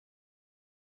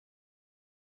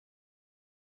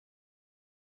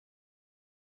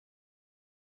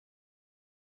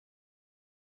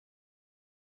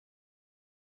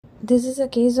This is a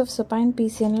case of supine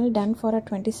PCNL done for a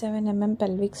 27 mm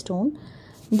pelvic stone.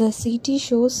 The CT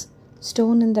shows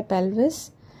stone in the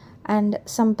pelvis and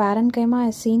some parenchyma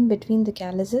is seen between the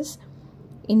calyces,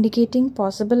 indicating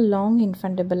possible long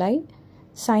infundibuli.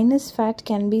 Sinus fat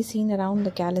can be seen around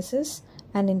the calyces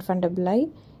and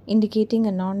infundibuli, indicating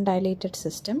a non-dilated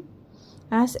system.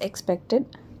 As expected,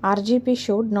 RGP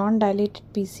showed non-dilated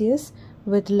PCS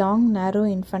with long narrow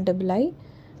infundibuli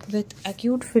with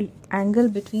acute angle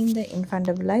between the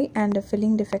infundibuli and a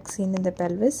filling defect seen in the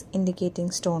pelvis, indicating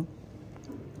stone.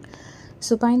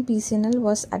 Supine PCNL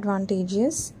was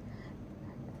advantageous.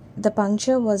 The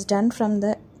puncture was done from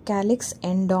the calyx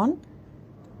end on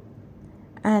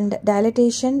and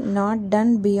dilatation not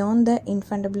done beyond the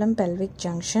infundibulum pelvic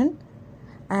junction,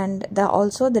 and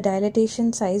also the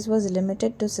dilatation size was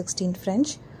limited to 16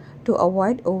 French to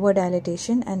avoid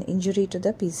over-dilatation and injury to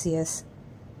the PCS.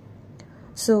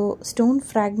 So stone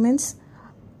fragments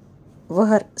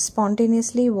were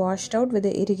spontaneously washed out with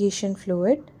the irrigation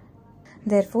fluid.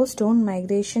 Therefore, stone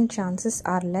migration chances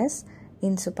are less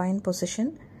in supine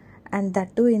position, and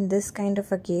that too in this kind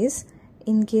of a case.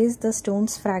 In case the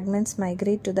stone's fragments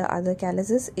migrate to the other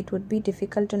calyces, it would be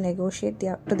difficult to negotiate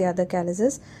to the other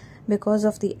calyces because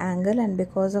of the angle and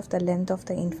because of the length of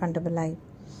the infundibuli.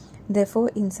 Therefore,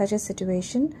 in such a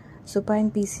situation,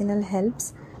 supine PCNL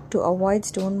helps to avoid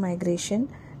stone migration,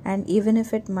 and even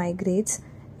if it migrates,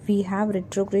 we have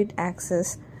retrograde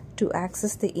access to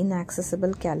access the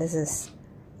inaccessible calyces.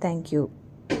 Thank you.